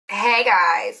Hey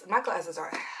guys, my glasses are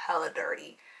hella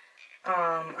dirty.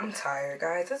 I'm tired,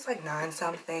 guys. It's like 9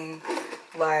 something.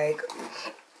 Like,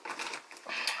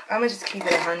 I'm gonna just keep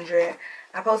it 100.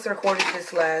 I supposed to record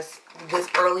this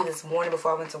early this morning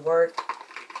before I went to work.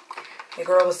 The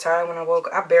girl was tired when I woke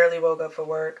up. I barely woke up for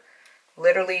work.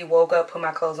 Literally woke up, put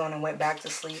my clothes on, and went back to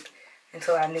sleep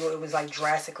until I knew it was like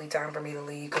drastically time for me to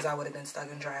leave because I would have been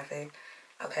stuck in traffic.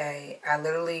 Okay, I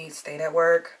literally stayed at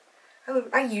work.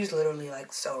 I used literally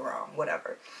like so wrong,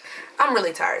 whatever. I'm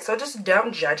really tired, so just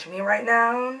don't judge me right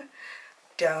now.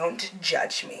 Don't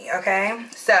judge me, okay?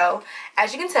 So,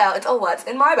 as you can tell, it's a what's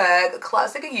in my bag,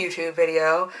 classic YouTube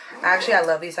video. Actually, I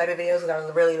love these type of videos because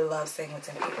I really love seeing what's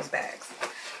in people's bags.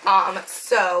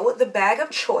 So the bag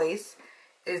of choice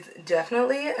is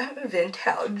definitely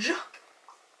vintage.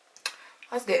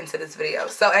 Let's get into this video.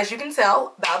 So, as you can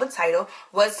tell by the title,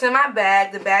 what's in my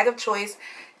bag, the bag of choice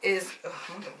is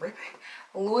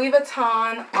Louis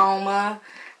Vuitton Alma.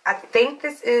 I think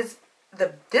this is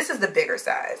the bigger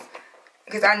size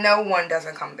because I know one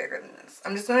doesn't come bigger than this.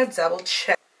 I'm just gonna double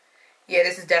check. Yeah,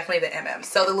 this is definitely the MM.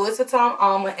 So the Louis Vuitton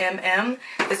Alma MM.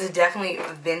 This is definitely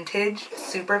vintage,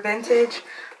 super vintage.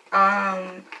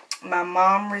 My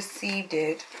mom received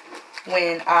it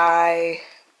when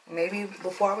maybe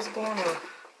before I was born or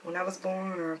when I was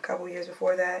born or a couple years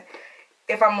before that.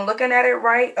 If I'm looking at it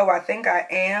right, oh, I think I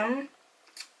am.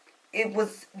 It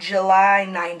was July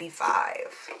 95.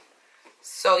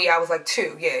 So, yeah, I was like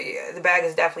 2. Yeah. The bag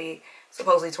is definitely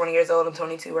supposedly 20 years old. I'm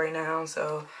 22 right now,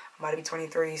 so I'm about to be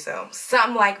 23. So,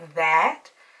 something like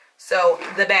that. So,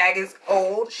 the bag is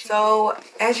old. So,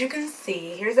 as you can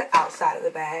see, here's the outside of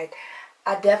the bag.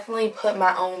 I definitely put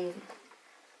my own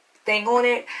thing on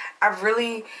it.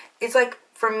 It's like,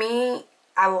 for me,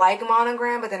 I like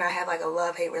monogram, but then I have like a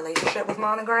love-hate relationship with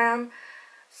monogram.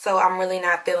 So I'm really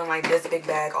not feeling like this big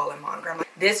bag all in monogram. Like,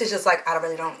 this is just like, I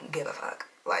really don't give a fuck.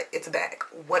 Like, it's a bag,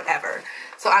 whatever.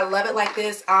 So I love it like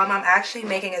this. I'm actually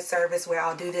making a service where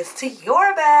I'll do this to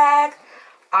your bag.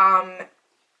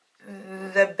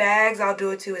 The bags I'll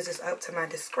do it to is just up to my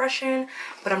discretion,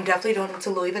 but I'm definitely doing it to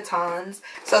Louis Vuittons.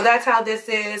 So that's how this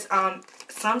is.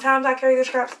 Sometimes I carry the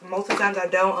straps, most of the times I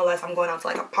don't, unless I'm going out to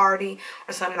like a party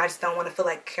or something. I just don't want to feel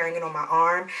like carrying it on my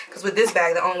arm, because with this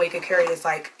bag the only way you can carry it is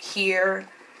like here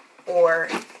or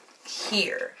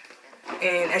here,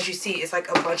 and as you see, it's like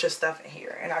a bunch of stuff in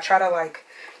here, and I try to like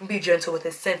be gentle with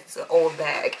it since it's an old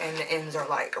bag and the ends are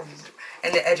like,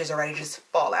 and the edges are ready to just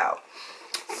fall out.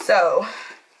 So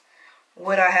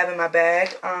what I have in my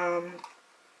bag, I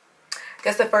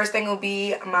guess the first thing will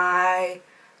be my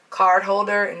card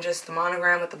holder and just the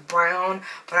monogram with the brown.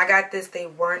 When I got this, they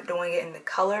weren't doing it in the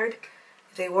colored.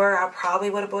 If they were, I probably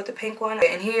would have bought the pink one.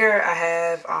 And here I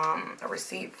have a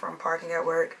receipt from parking at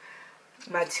work,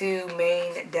 my 2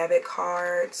 main debit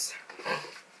cards,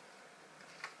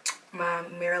 my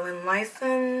Maryland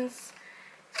license,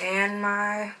 and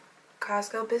my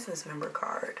Costco business member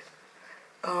card.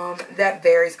 That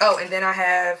varies. Oh, and then I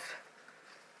have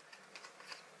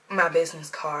my business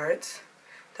cards.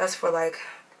 That's for like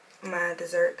my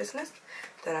dessert business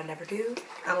that I never do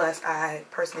unless I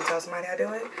personally tell somebody I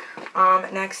do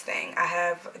it. Next thing, I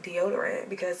have deodorant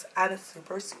because I'm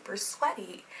super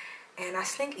sweaty and I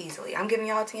stink easily. I'm giving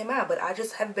y'all TMI, but I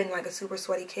just have been like a super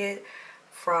sweaty kid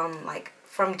from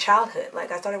childhood.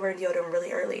 Like, I started wearing deodorant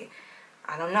really early.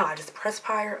 I don't know, I just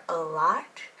perspire a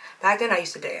lot. Back then I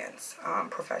used to dance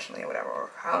professionally or whatever,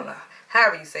 or I don't know,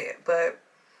 however you say it. But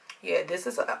yeah, this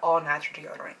is an all natural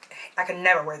deodorant. I can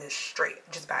never wear this straight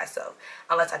just by itself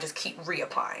unless I just keep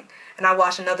reapplying. And I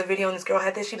watched another video and this girl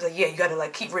had this. She was like, yeah, you gotta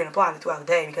like keep reapplying it throughout the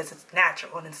day because it's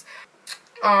natural. And it's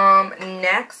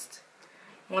next,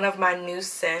 one of my new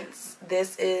scents.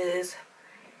 This is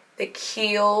the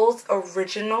Kiehl's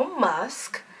Original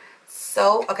Musk.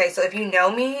 So, okay, so if you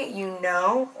know me, you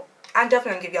know I'm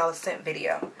definitely gonna give y'all a scent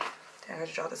video. I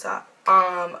gotta draw this up.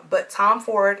 But Tom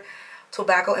Ford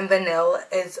Tobacco and Vanilla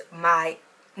is my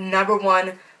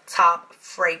 #1 top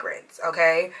fragrance,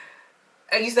 okay?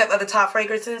 I used to have other top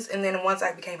fragrances, and then once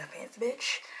I became a fancy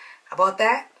bitch, I bought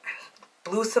that,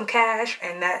 blew some cash,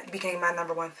 and that became my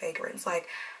 #1 fragrance. Like,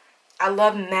 I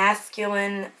love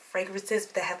masculine fragrances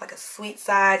that have like a sweet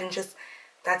side, and just,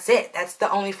 that's it. That's the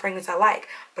only fragrance I like.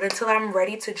 But until I'm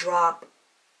ready to drop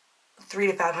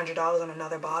 $300 to $500 on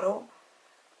another bottle,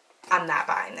 I'm not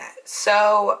buying that.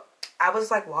 So I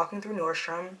was like walking through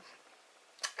Nordstrom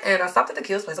and I stopped at the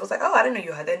Kiehl's place. I was like, oh, I didn't know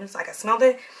you had that. And it's like, I smelled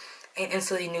it and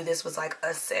instantly knew this was like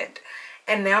a scent.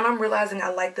 And now I'm realizing I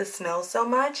like the smell so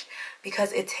much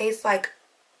because it tastes like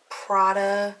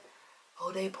Prada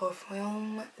Eau de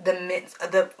Parfum,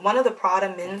 one of the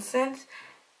Prada men's scents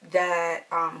that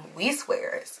we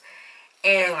wears.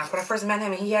 And like when I first met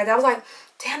him and he had that, I was like,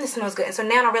 damn, this smells good. And so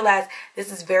now I realize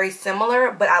this is very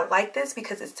similar, but I like this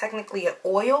because it's technically an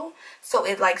oil. So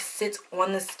it like sits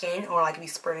on the skin, or like if you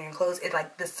spray it on your clothes, it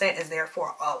like the scent is there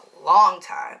for a long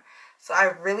time. So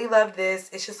I really love this.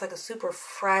 It's just like a super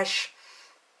fresh,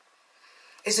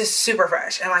 it's just super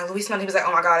fresh. And like Louis smelled, he was like,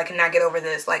 oh my god, I cannot get over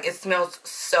this. Like it smells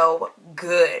so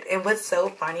good. And what's so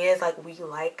funny is like we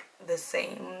like the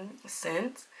same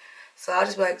scent. So I'll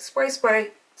just be like, spray,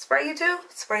 spray. Spray you too?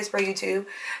 Spray, spray you too.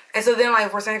 And so then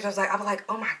like for some reason I was like,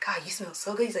 oh my god, you smell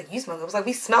so good. He's like, you smell good. I was like,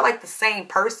 we smell like the same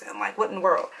person. Like what in the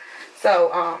world?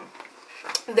 So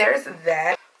there's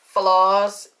that.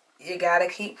 Floss. You gotta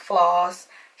keep floss.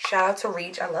 Shout out to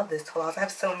Reach. I love this floss. I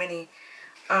have so many.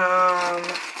 What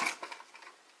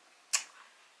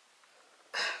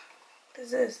is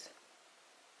this?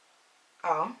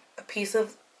 Oh, a piece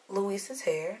of Luis's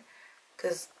hair.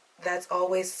 Because that's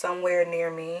always somewhere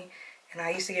near me. And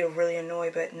I used to get really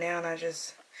annoyed, but now I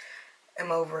just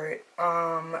am over it.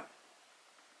 A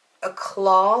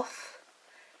cloth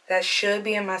that should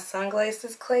be in my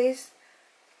sunglasses case,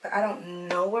 but I don't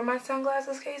know where my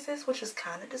sunglasses case is, which is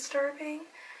kind of disturbing.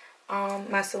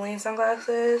 My Celine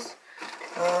sunglasses,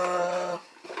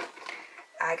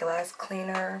 eyeglass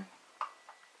cleaner,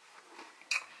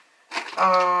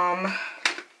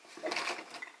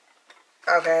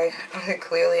 okay,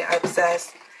 clearly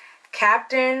obsessed.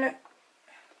 Captain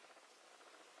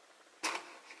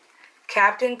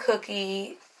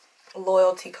Cookie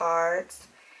loyalty cards,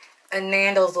 and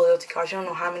Nando's loyalty cards. You don't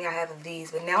know how many I have of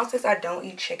these, but now since I don't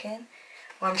eat chicken,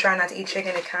 well, I'm trying not to eat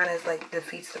chicken, it kind of like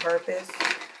defeats the purpose.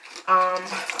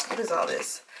 What is all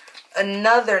this?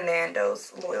 Another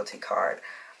Nando's loyalty card.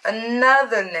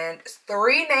 Another Nando's.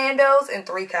 3 Nando's and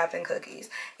 3 Captain Cookies.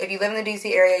 If you live in the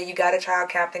DC area, you gotta try out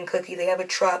Captain Cookie. They have a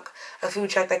truck, a food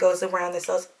truck that goes around that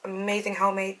sells amazing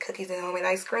homemade cookies and homemade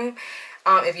ice cream.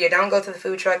 If you don't go to the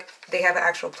food truck, they have an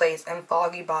actual place in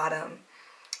Foggy Bottom,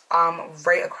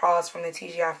 right across from the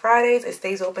TGI Fridays. It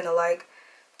stays open to like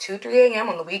 2, 3 a.m.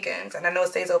 on the weekends, and I know it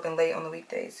stays open late on the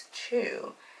weekdays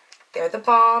too. They're the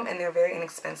bomb, and they're very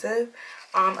inexpensive.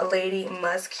 A lady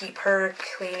must keep her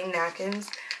cleaning napkins.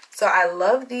 So I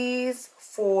love these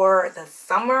for the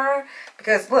summer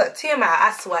because look, TMI,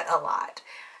 I sweat a lot.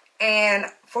 And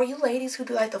for you ladies who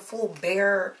do like the full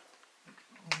bare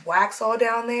wax all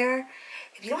down there,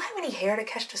 if you don't have any hair to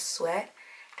catch the sweat,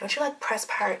 don't you like press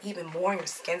powder even more and your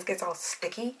skin gets all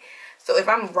sticky? So if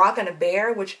I'm rocking a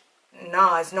bare, which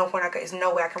nah, it's no point. There's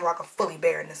no way I can rock a fully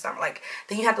bare in the summer. Like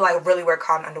then you have to like really wear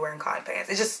cotton underwear and cotton pants.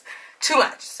 It's just too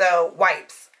much. So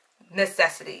wipes,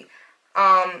 necessity.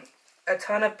 A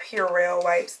ton of Purell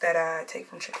wipes that I take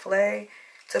from Chick-fil-A.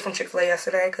 Took from Chick-fil-A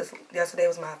yesterday because yesterday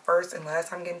was my first and last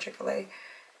time getting Chick-fil-A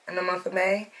in the month of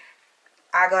May.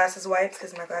 Eyeglasses wipes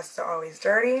because my glasses are always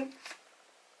dirty.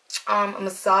 A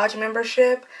massage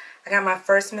membership. I got my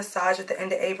first massage at the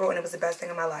end of April and it was the best thing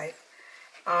in my life.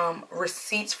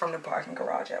 Receipts from the parking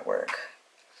garage at work.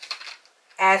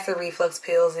 Acid reflux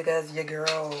pills because your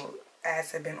girl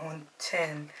acid been on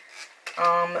 10.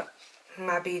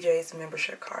 My BJ's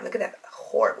membership card. Look at that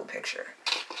horrible picture.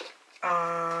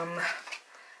 A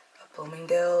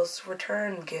Bloomingdale's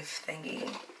return gift thingy.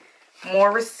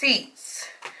 More receipts.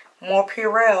 More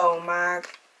Purell. My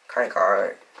credit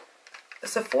card. A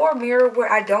Sephora mirror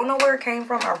where I don't know where it came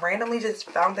from. I randomly just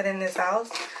found it in this house.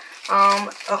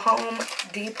 A Home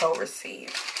Depot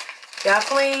receipt.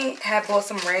 Definitely had bought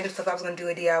some random stuff. I was going to do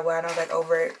a DIY and I was like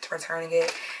over it, returning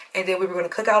it. And then we were going to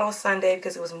cook out on Sunday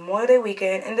because it was Memorial Day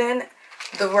weekend. And then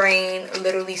the rain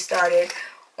literally started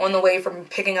on the way from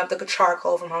picking up the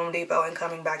charcoal from Home Depot and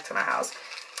coming back to my house.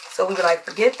 So we were like,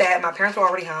 forget that. My parents were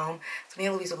already home. So me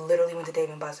and Louise literally went to Dave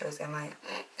 & Buster's and like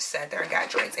sat there and got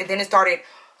drinks. And then it started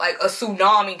like a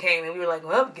tsunami came and we were like,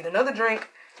 well, get another drink.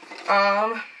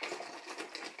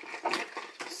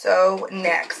 So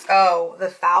next, oh, the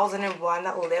 1001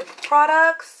 lip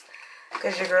products,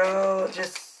 because your girl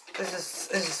just,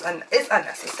 it's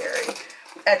unnecessary.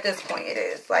 At this point it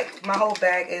is. Like, my whole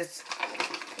bag is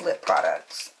lip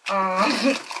products.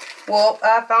 Well,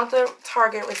 I found the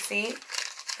Target receipt.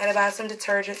 Had to buy some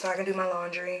detergent so I can do my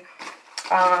laundry.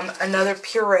 Another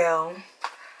Purell.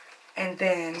 And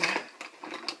then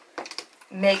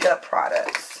makeup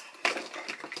products.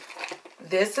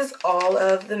 This is all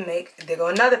of the there go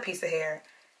another piece of hair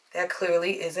that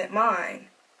clearly isn't mine.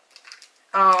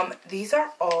 These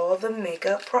are all the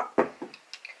makeup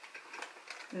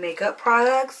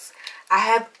products. I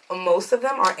have, most of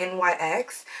them are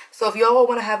NYX. So if y'all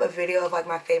want to have a video of like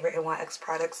my favorite NYX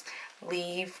products,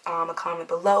 leave a comment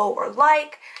below or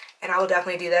like, and I will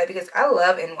definitely do that because I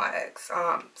love NYX,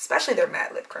 especially their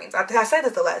matte lip creams. I said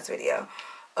this the last video.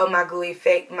 of my dewy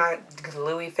face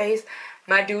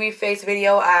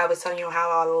video, I was telling you how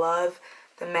I love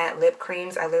the matte lip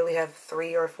creams. I literally have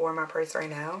 3 or 4 in my purse right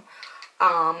now.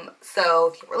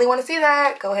 So if you really want to see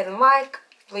that, go ahead and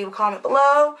leave a comment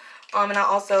below. And I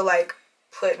also like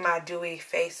put my dewy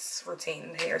face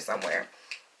routine here somewhere.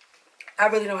 I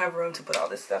really don't have room to put all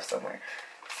this stuff somewhere,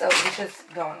 so it's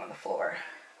just going on the floor.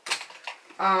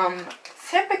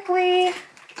 Typically,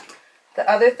 the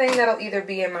other thing that'll either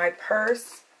be in my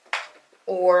purse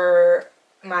or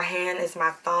my hand is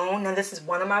my phone. Now this is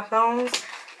one of my phones.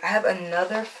 I have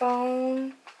another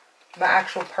phone, my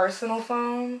actual personal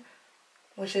phone,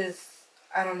 which is,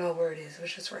 I don't know where it is. It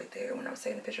was just right there when I was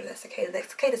taking the picture of that cicada. That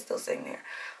cicada's still sitting there.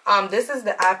 This is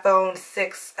the iPhone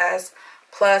 6s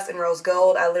Plus in rose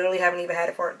gold. I literally haven't even had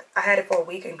it I had it for a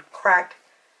week and cracked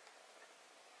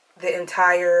the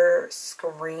entire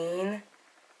screen.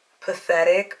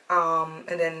 Pathetic. And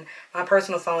then my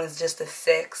personal phone is just a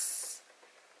 6.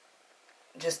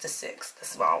 Just a 6, the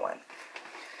small one.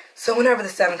 So whenever the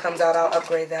 7 comes out, I'll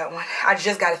upgrade that one. I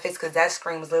just got it fixed because that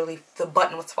screen was literally, the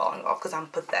button was falling off because I'm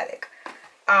pathetic.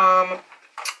 I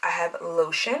have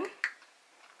lotion.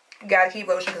 Gotta keep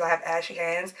lotion because I have ashy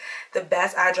hands. The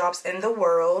best eye drops in the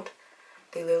world.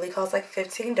 They literally cost like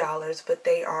 $15, but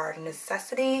they are a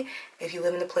necessity if you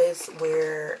live in a place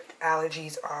where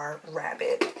allergies are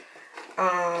rabid.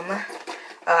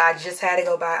 I just had to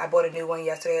go buy, I bought a new one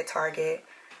yesterday at Target.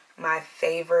 My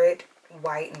favorite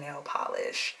white nail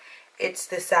polish. It's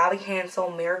the Sally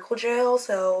Hansen Miracle Gel,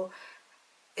 so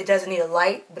it doesn't need a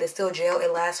light, but it's still gel.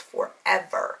 It lasts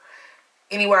forever.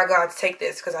 Anywhere I go, I take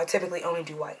this because I typically only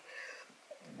do white.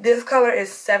 This color is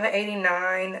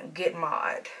 $7.89 Get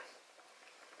Mod.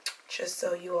 Just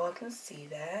so you all can see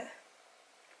that.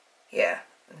 Yeah,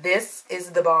 this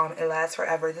is the bomb. It lasts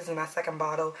forever. This is my second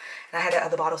bottle, and I had the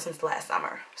other bottle since last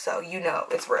summer, so you know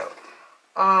it's real.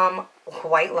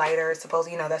 White lighter.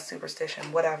 Supposedly, you know, that's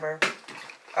superstition. Whatever.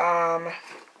 I'm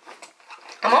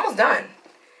almost done.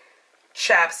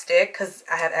 Chapstick, because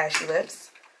I have ashy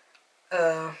lips.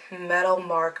 Metal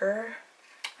marker.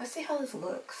 Let's see how this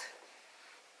looks.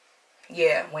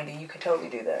 Yeah, Wendy, you could totally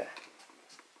do that.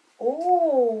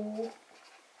 Ooh.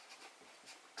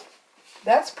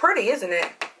 That's pretty, isn't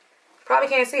it? Probably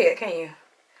can't see it, can you?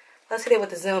 Let's hit it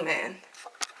with the zoom in.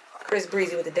 Chris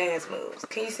Breezy with the dance moves.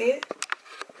 Can you see it?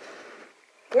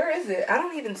 Where is it? I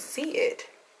don't even see it.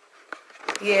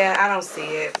 Yeah, I don't see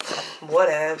it.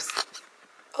 Whatevs.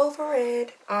 Over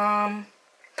it. Yeah,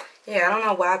 I don't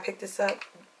know why I picked this up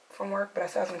from work, but I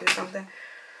said I was gonna do something.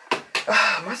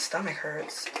 Ugh, my stomach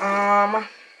hurts.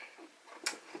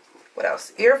 What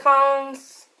else?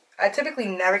 Earphones. I typically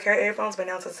never carry earphones, but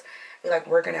now since we're like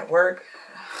working at work,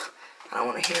 I don't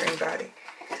want to hear anybody.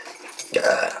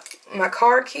 My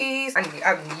car keys.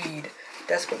 I need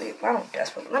desperately. I don't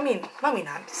desperately. Let me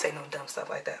not say no dumb stuff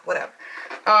like that. Whatever.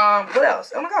 What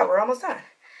else? Oh my God, we're almost done.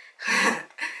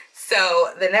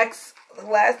 So the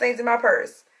last things in my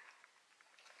purse.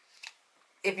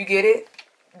 If you get it,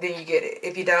 then you get it.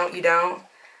 If you don't, you don't.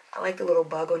 I like the little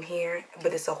bug on here,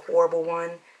 but it's a horrible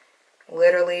one.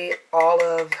 Literally all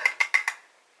of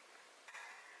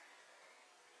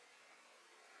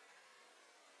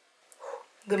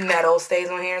the metal stays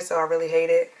on here, so I really hate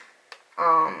it.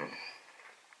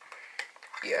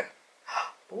 Yeah.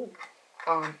 Ooh.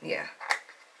 Yeah.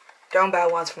 Don't buy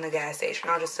ones from the gas station.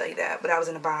 I'll just tell you that. But I was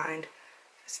in a bind.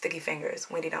 Sticky fingers.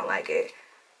 Wendy don't like it.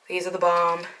 These are the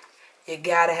bomb. You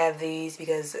gotta have these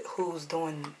because who's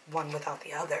doing one without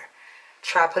the other?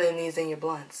 Try putting these in your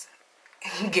blunts.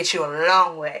 Get you a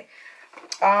long way.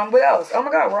 What else? Oh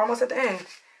my God, we're almost at the end.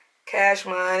 Cash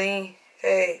money.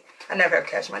 Hey, I never have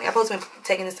cash money. I'm supposed to be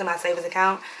taking this to my savings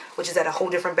account, which is at a whole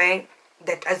different bank.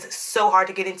 That is so hard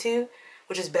to get into,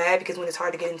 which is bad because when it's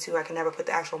hard to get into, I can never put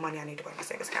the actual money I need to put in my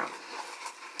savings account.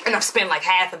 And I've spent like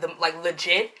half of them, like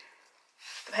legit.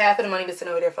 Half of the money been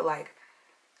sitting over there for like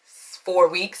 4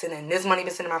 weeks, and then this money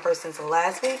been sitting in my purse since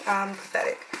last week. I'm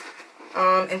pathetic.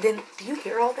 And then, do you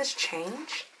hear all this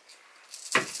change?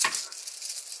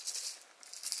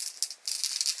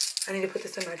 I need to put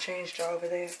this in my change jar over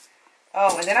there.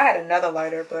 Oh, and then I had another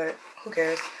lighter, but who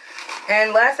cares?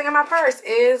 And last thing in my purse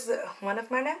is one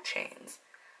of my neck chains.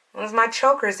 One of my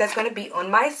chokers that's going to be on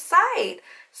my side.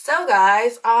 So,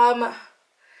 guys,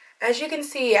 as you can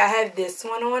see, I have this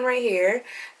one on right here.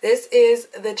 This is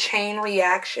the chain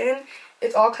reaction.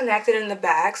 It's all connected in the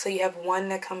back. So you have one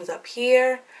that comes up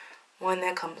here, one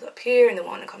that comes up here, and the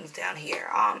one that comes down here.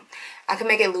 I can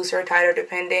make it looser or tighter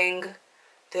depending.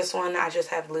 This one I just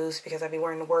have loose because I be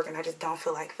wearing to work and I just don't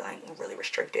feel like feeling really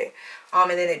restricted.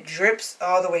 And then it drips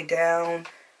all the way down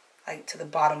like to the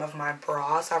bottom of my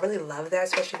bra. So I really love that,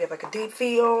 especially if you have like a deep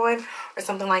V on or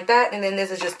something like that. And then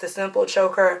this is just the simple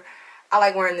choker. I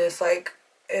like wearing this like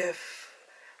if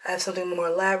I have something more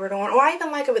elaborate on, or I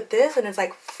even like it with this and it's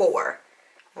like 4,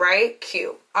 right?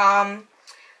 Cute.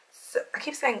 So I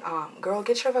keep saying girl,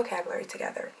 get your vocabulary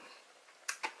together.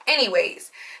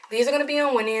 Anyways, these are going to be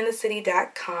on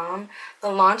wendyandthecity.com. The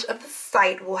launch of the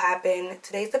site will happen,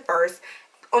 today's the 1st,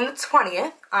 on the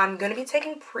 20th. I'm going to be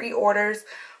taking pre-orders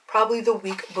probably the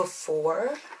week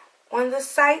before on the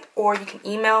site, or you can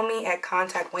email me at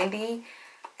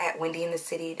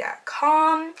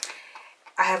contactwendy@wendyandthecity.com.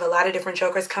 I have a lot of different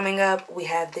chokers coming up. We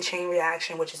have the chain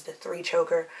reaction, which is the 3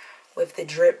 choker with the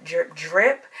drip, drip,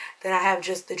 drip. Then I have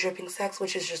just the dripping sex,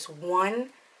 which is just 1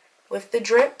 with the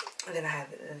drip. And then I have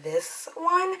this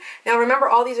one. Now remember,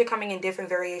 all these are coming in different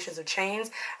variations of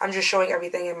chains. I'm just showing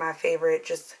everything in my favorite,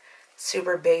 just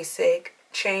super basic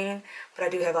chain. But I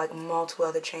do have like multiple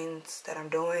other chains that I'm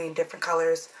doing, different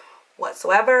colors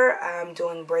whatsoever. I'm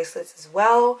doing bracelets as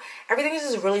well. Everything is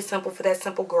just really simple for that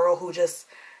simple girl who just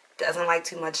doesn't like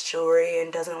too much jewelry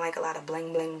and doesn't like a lot of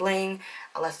bling, bling, bling.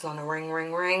 Unless it's on the ring,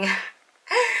 ring, ring.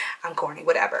 I'm corny,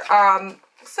 whatever.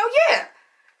 So yeah.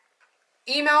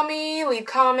 Email me, leave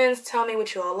comments, tell me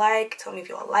what you all like. Tell me if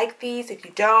you all like these. If you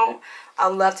don't,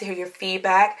 I'd love to hear your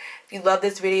feedback. If you love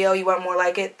this video, you want more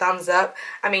like it, thumbs up.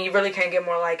 I mean, you really can't get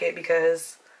more like it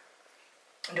because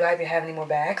do I even have any more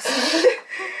bags?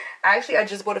 Actually, I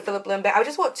just bought a Philip Lim bag. I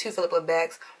just bought 2 Philip Lim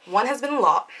bags. One has been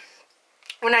locked.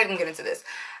 We're not even getting into this.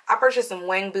 I purchased some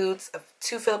Wang boots,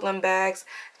 2 Philip Lim bags,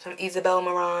 some Isabella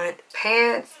Marant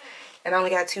pants, and I only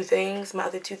got 2 things. My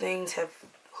other 2 things have,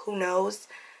 who knows.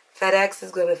 FedEx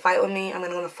is going to fight with me. I'm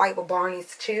going to fight with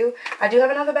Barney's too. I do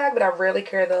have another bag, but I rarely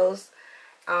carry those.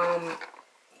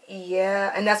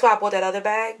 Yeah, and that's why I bought that other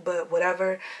bag, but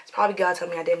whatever. It's probably God told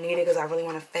me I didn't need it because I really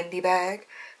want a Fendi bag.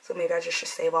 So maybe I just should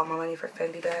save all my money for a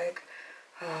Fendi bag.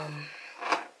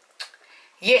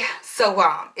 Yeah, so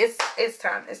it's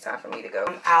time for me to go.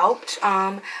 I'm out.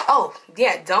 Oh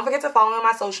yeah, don't forget to follow me on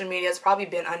my social media. It's probably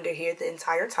been under here the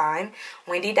entire time.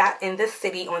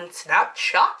 Wendy.inthecity on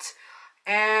Snapchat.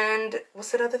 And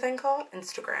what's that other thing called?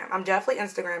 Instagram. I'm definitely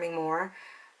Instagramming more.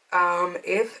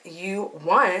 If you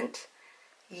want,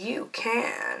 you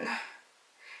can.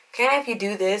 If you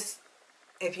do this,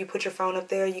 if you put your phone up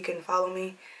there, you can follow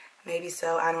me. Maybe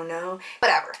so, I don't know.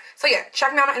 Whatever. So yeah,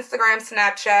 check me out on Instagram,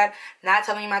 Snapchat. Not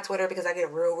telling you my Twitter because I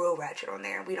get real ratchet on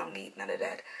there. We don't need none of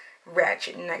that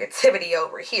ratchet negativity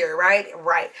over here, right?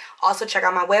 Right. Also, check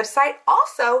out my website.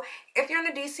 Also, if you're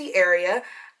in the DC area,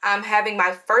 I'm having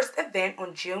my first event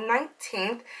on June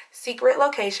 19th. Secret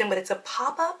location, but it's a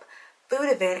pop-up food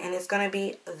event, and it's going to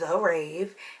be the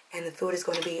rave. And the food is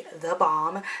going to be the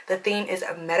bomb. The theme is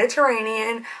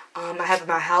Mediterranean. I have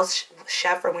my house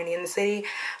chef from Wendy in the City.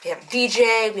 We have a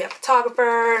DJ. We have a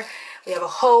photographer. We have a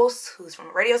host who's from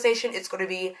a radio station. It's going to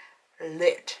be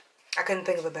lit. I couldn't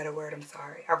think of a better word. I'm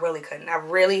sorry. I really couldn't. I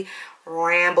really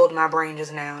rambled my brain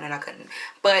just now, and I couldn't.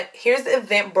 But here's the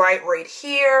Eventbrite right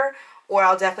here. Or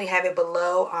I'll definitely have it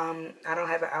below. I don't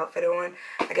have an outfit on.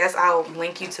 I guess I'll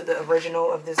link you to the original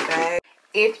of this bag.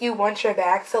 If you want your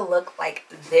bag to look like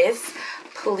this,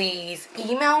 please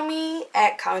email me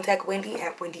at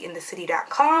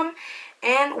contactwendy@wendyinthecity.com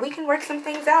and we can work some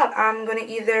things out. I'm going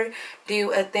to either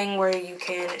do a thing where you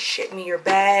can ship me your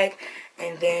bag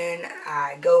and then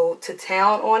I go to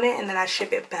town on it and then I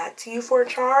ship it back to you for a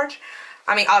charge.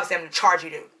 I mean, obviously I'm going to charge you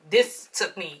to. This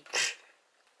took me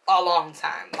a long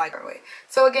time.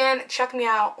 So again, check me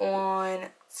out on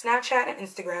Snapchat and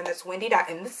Instagram. That's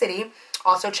wendy.inthecity.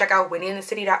 Also check out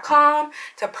wendyinthecity.com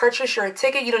to purchase your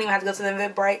ticket. You don't even have to go to the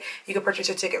Eventbrite. You can purchase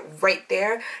your ticket right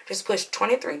there. Just push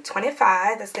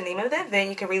 2325. That's the name of the event.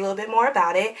 You can read a little bit more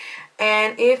about it.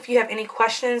 And if you have any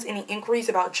questions, any inquiries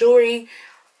about jewelry,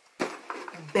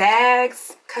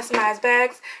 bags, customized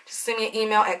bags, just send me an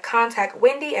email at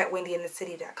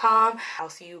contactwendy@wendyinthecity.com. I'll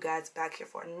see you guys back here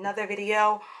for another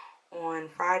video on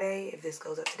Friday if this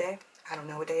goes up today. I don't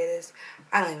know what day it is.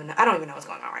 I don't even know what's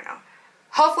going on right now.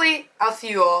 Hopefully I'll see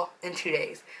you all in 2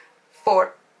 days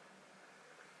for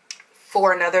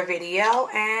another video,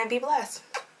 and be blessed.